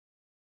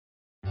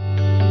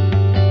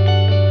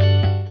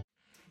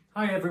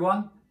Hi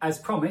everyone, as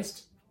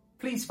promised,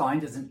 please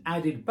find as an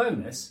added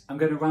bonus, I'm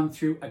going to run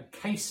through a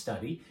case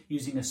study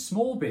using a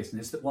small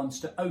business that wants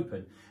to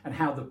open and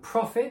how the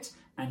profit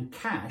and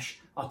cash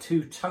are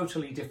two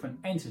totally different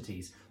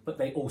entities, but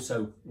they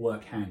also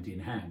work hand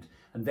in hand.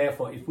 And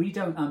therefore, if we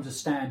don't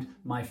understand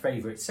my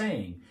favourite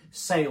saying,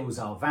 sales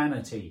are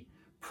vanity,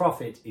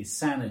 profit is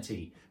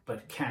sanity,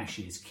 but cash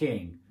is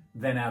king,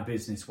 then our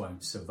business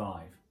won't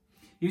survive.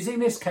 Using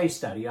this case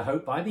study, I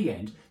hope by the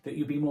end that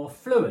you'll be more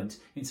fluent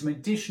in some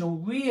additional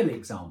real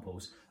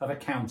examples of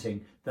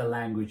accounting the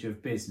language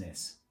of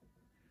business.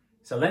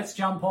 So let's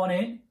jump on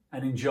in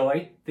and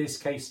enjoy this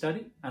case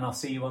study, and I'll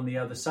see you on the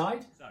other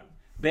side. So,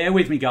 bear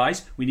with me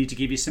guys, we need to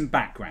give you some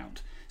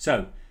background.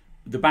 So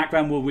the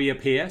background will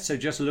reappear, so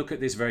just look at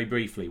this very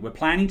briefly. We're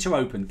planning to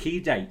open key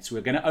dates. We're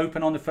going to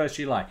open on the 1st of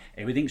July.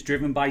 Everything's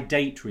driven by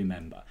date,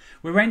 remember.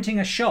 We're renting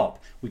a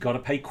shop. We've got to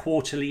pay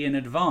quarterly in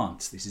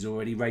advance. This is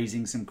already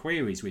raising some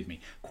queries with me.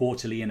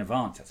 Quarterly in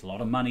advance, that's a lot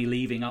of money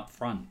leaving up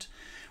front.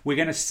 We're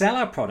going to sell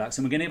our products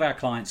and we're going to give our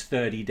clients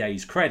 30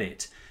 days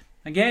credit.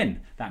 Again,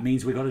 that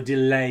means we've got a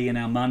delay in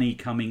our money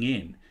coming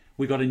in.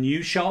 We've got a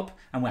new shop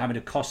and we're having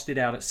to cost it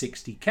out at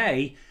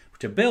 60k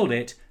to build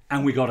it,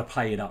 and we've got to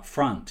pay it up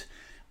front.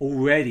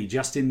 Already,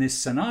 just in this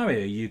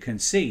scenario, you can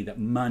see that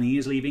money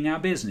is leaving our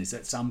business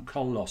at some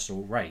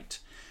colossal rate.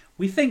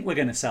 We think we're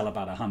going to sell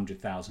about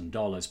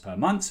 $100,000 per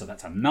month, so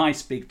that's a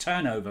nice big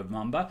turnover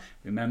number.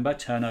 Remember,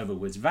 turnover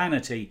was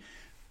vanity.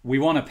 We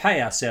want to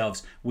pay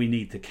ourselves, we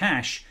need the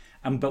cash,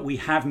 but we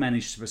have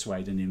managed to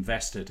persuade an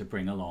investor to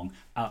bring along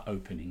our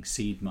opening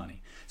seed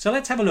money. So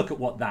let's have a look at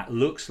what that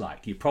looks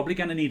like. You're probably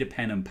going to need a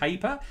pen and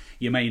paper.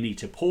 You may need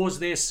to pause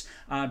this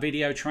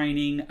video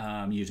training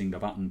using the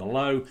button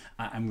below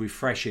and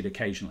refresh it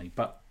occasionally.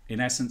 But in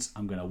essence,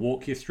 I'm going to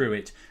walk you through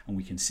it and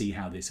we can see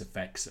how this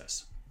affects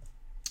us.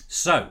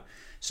 So,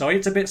 sorry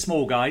it's a bit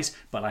small guys,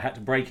 but I had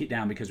to break it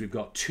down because we've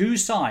got two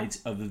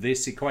sides of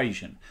this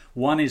equation.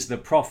 One is the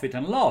profit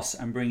and loss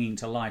and bringing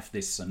to life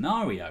this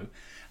scenario,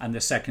 and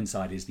the second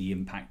side is the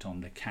impact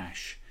on the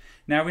cash.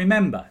 Now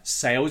remember,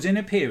 sales in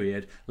a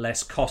period,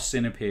 less costs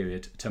in a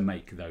period to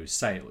make those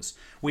sales.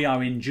 We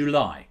are in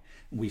July.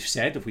 We've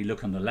said, if we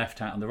look on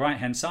the on the right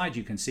hand side,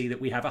 you can see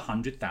that we have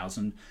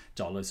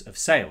 $100,000 of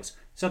sales.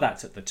 So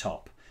that's at the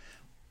top.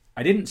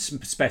 I didn't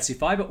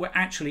specify, but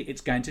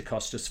it's going to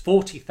cost us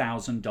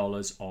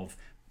 $40,000 of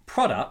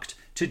product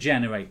to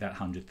generate that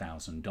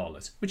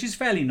 $100,000, which is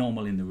fairly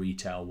normal in the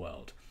retail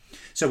world.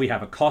 So we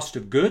have a cost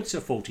of goods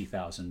of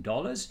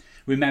 $40,000.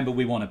 Remember,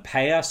 we want to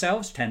pay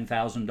ourselves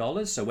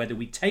 $10,000. So whether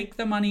we take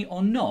the money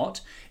or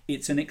not,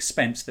 it's an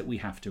expense that we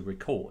have to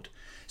record.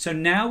 So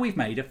now we've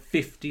made a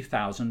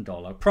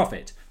 $50,000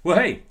 profit. Well,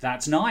 hey,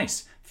 that's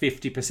nice.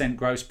 50%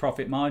 gross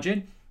profit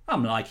margin.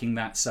 I'm liking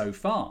that so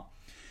far.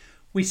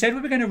 We said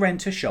we were going to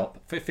rent a shop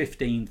for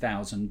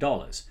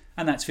 $15,000.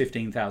 And that's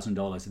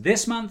 $15,000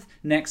 this month,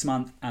 next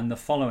month, and the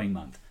following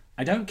month.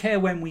 I don't care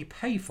when we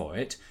pay for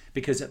it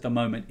because at the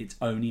moment it's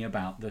only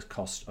about the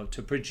cost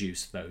to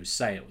produce those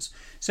sales.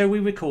 So we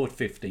record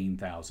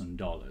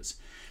 $15,000.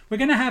 We're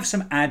going to have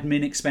some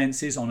admin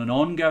expenses on an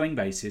ongoing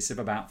basis of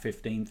about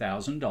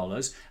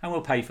 $15,000 and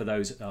we'll pay for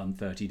those on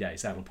 30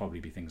 days. That'll probably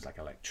be things like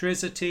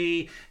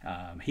electricity,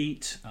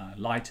 heat,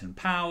 light and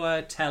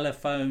power,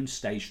 telephone,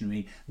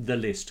 stationery, the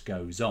list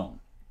goes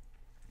on.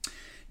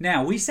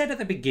 Now, we said at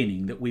the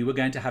beginning that we were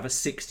going to have a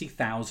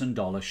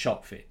 $60,000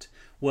 shop fit.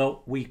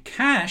 Well, we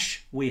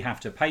have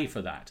to pay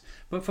for that.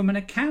 But from an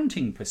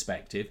accounting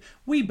perspective,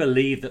 we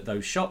believe that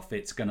those shop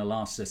fits are going to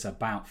last us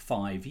about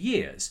 5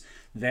 years.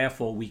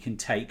 Therefore, we can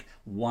take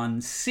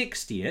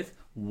 1/60th,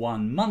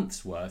 1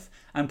 month's worth,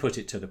 and put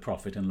it to the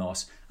profit and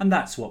loss. And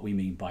that's what we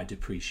mean by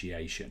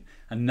depreciation.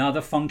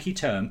 Another funky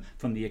term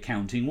from the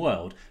accounting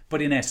world,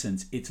 but in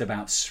essence, it's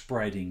about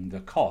spreading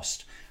the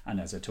cost. And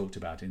as I talked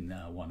about in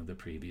one of the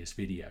previous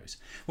videos.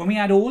 When we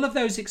add all of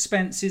those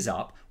expenses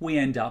up, we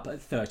end up at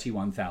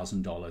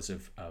 $31,000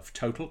 of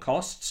total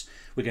costs.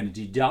 We're going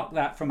to deduct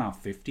that from our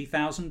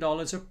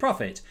 $50,000 of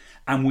profit,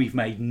 and we've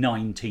made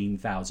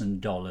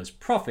 $19,000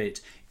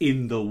 profit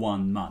in the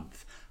 1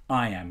 month.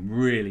 I am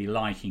really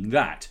liking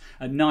that.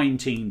 At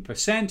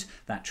 19%,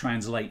 that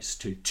translates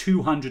to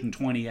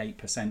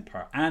 228%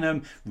 per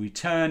annum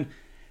return.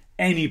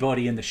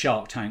 Anybody in the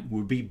Shark Tank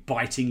would be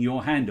biting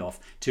your hand off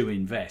to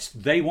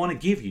invest. They want to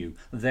give you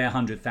their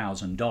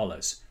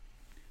 $100,000.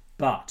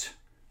 But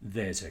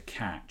there's a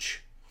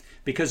catch.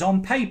 Because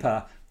on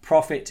paper,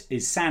 profit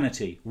is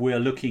sanity. We're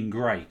looking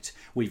great.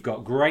 We've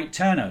got great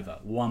turnover,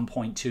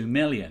 1.2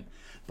 million.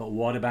 But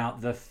what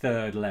about the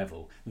third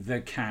level?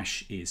 The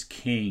cash is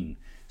king.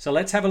 So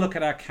let's have a look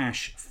at our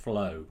cash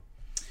flow.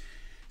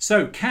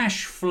 So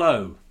cash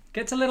flow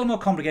gets a little more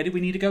complicated.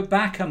 We need to go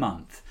back a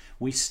month.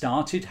 We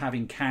started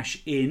having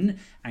cash in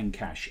and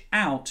cash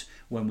out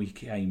when we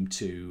came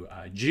to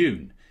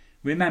June.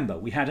 Remember,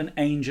 we had an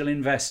angel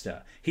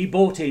investor. He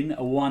bought in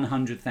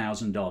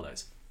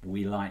 $100,000.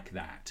 We like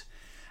that.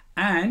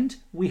 And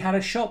we had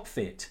a shop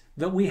fit.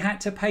 that we had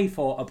to pay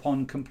for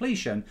upon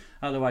completion,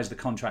 otherwise the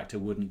contractor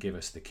wouldn't give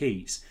us the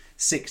keys.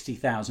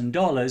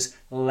 $60,000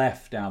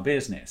 left our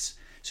business.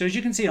 So as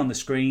you can see on the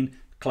screen,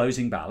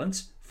 closing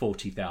balance,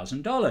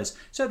 $40,000.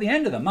 So at the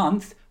end of the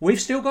month,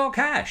 we've still got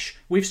cash.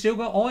 We've still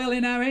got oil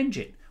in our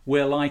engine.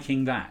 We're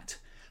liking that.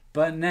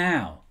 But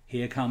now,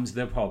 here comes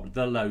the problem,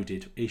 the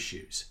loaded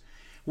issues.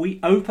 We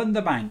opened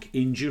the bank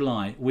in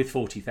July with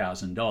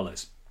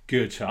 $40,000.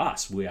 Good to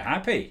us, we're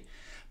happy.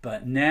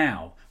 But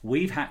now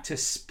we've had to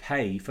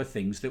pay for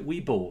things that we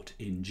bought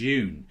in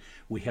June.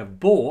 We have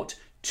bought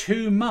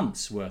 2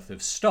 months worth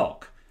of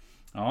stock.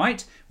 All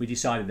right, we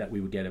decided that we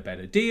would get a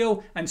better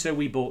deal, and so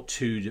we bought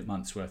 2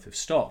 months worth of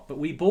stock. But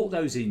we bought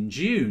those in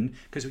June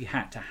because we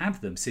had to have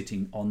them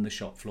sitting on the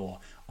shop floor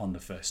on the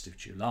 1st of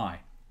July.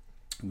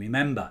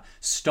 Remember,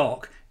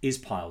 stock is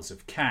piles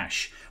of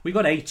cash. We've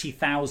got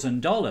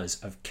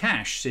 $80,000 of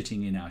cash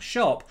sitting in our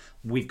shop.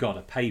 We've got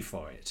to pay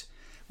for it.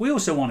 We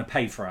also want to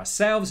pay for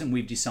ourselves, and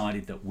we've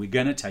decided that we're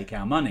going to take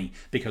our money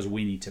because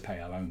we need to pay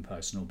our own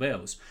personal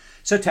bills.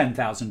 So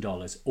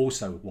 $10,000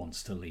 also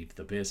wants to leave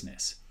the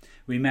business.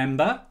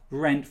 Remember,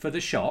 rent for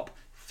the shop,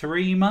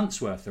 3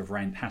 months worth of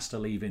rent has to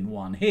leave in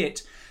one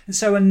hit, and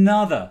so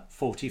another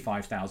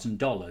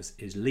 $45,000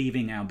 is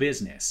leaving our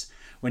business.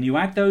 When you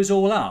add those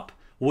all up,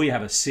 we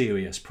have a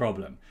serious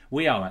problem.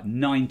 We are at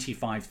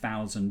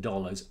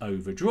 $95,000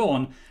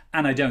 overdrawn,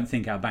 and I don't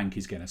think our bank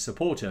is going to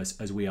support us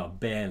as we are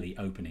barely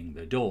opening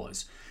the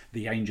doors.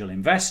 The angel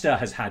investor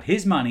has had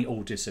his money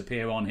all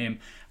disappear on him,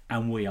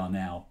 and we are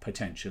now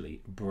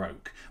potentially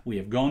broke. We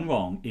have gone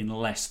wrong in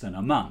less than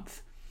a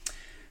month.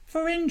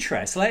 For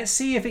interest, let's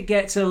see if it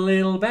gets a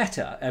little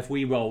better if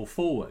we roll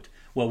forward.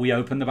 Well, we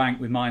opened the bank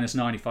with minus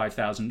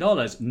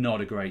 $95,000,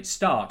 not a great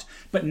start,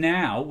 but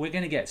now we're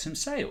going to get some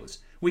sales.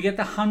 We get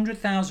the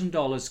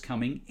 $100,000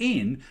 coming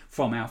in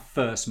from our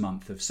first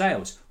month of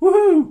sales.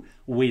 Woohoo!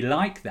 We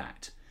like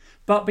that.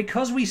 But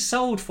because we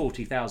sold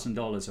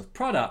 $40,000 of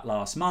product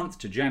last month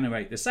to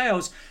generate the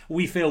sales,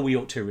 we feel we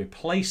ought to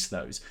replace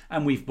those.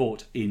 And we've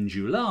bought in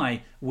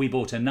July, we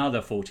bought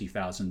another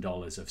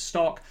 $40,000 of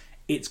stock.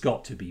 It's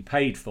got to be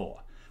paid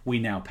for. We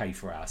now pay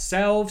for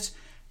ourselves,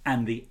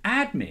 and the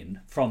admin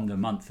from the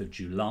month of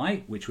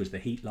July, which was the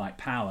heat, light,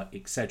 power,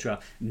 etc.,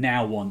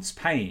 now wants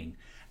paying.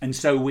 And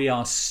so we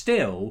are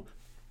still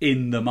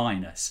in the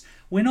minus.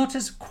 We're not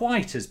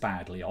quite as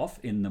badly off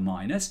in the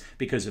minus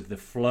because of the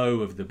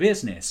flow of the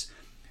business,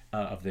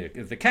 of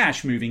the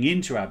cash moving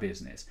into our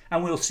business.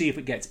 And we'll see if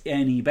it gets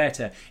any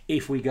better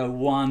if we go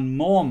one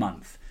more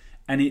month.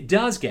 And it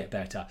does get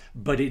better,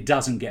 but it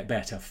doesn't get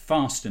better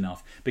fast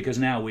enough because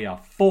now we are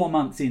 4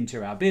 months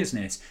into our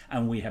business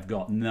and we have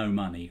got no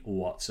money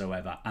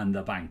whatsoever, and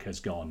the bank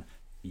has gone,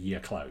 you're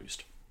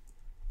closed.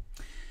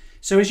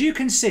 So as you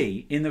can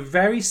see in the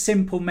very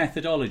simple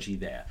methodology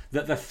there,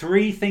 that the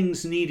 3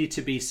 things needed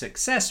to be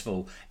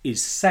successful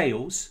is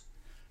sales,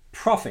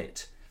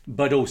 profit,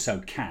 but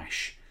also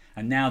cash.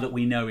 And now that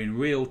we know in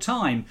real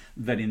time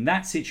that in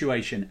that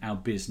situation our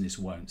business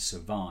won't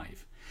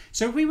survive.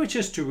 So if we were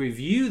just to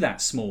review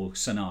that small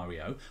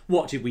scenario,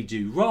 what did we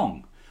do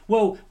wrong?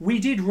 Well, we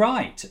did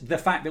right. The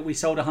fact that we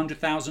sold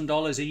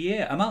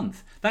 $100,000 a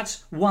month.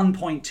 That's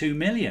 1.2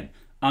 million.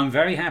 I'm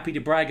very happy to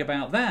brag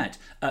about that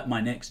at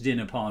my next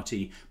dinner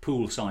party,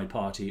 poolside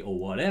party, or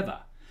whatever.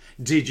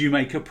 Did you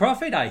make a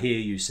profit, I hear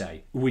you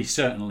say? We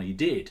certainly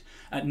did.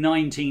 At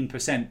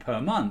 19%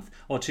 per month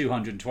or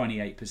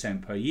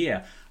 228% per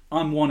year.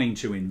 I'm wanting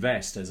to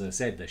invest. As I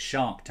said, the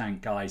Shark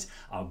Tank guys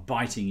are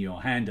biting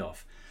your hand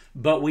off.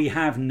 But we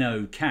have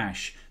no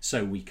cash,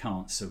 so we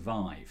can't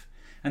survive.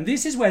 And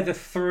this is where the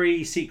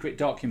 3 secret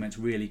documents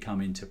really come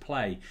into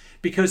play.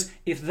 Because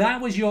if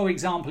that was your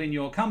example in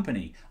your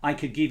company, I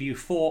could give you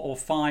 4 or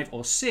 5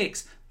 or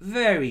 6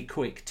 very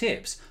quick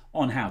tips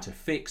on how to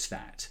fix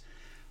that.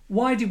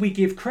 Why did we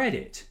give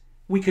credit?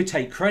 We could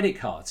take credit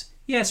cards.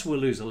 Yes, we'll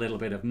lose a little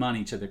bit of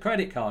money to the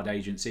credit card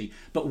agency,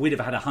 but we'd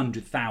have had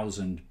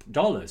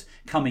 $100,000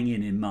 coming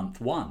in month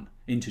 1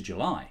 into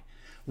July.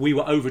 We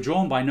were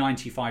overdrawn by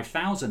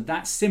 $95,000.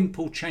 That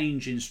simple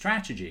change in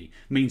strategy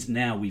means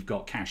now we've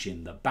got cash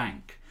in the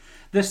bank.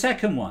 The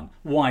second one,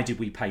 why did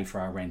we pay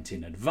for our rent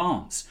in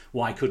advance?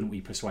 Why couldn't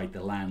we persuade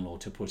the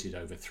landlord to put it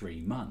over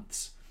 3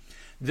 months?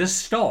 The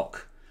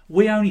stock,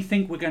 we only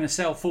think we're going to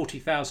sell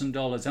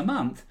 $40,000 a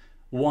month.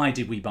 Why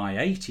did we buy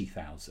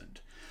 $80,000?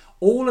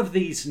 All of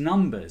these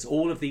numbers,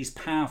 all of these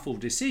powerful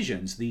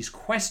decisions, these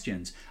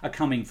questions are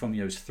coming from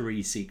those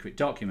 3 secret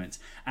documents.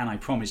 And I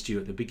promised you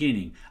at the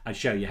beginning, I'd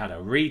show you how to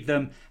read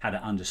them, how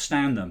to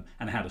understand them,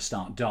 and how to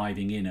start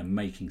diving in and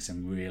making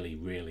some really,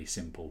 really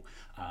simple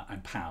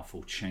and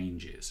powerful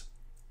changes.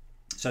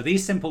 So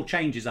these simple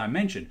changes I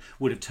mentioned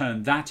would have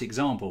turned that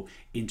example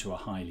into a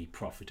highly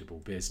profitable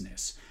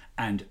business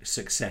and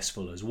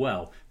successful as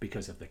well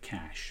because of the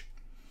cash.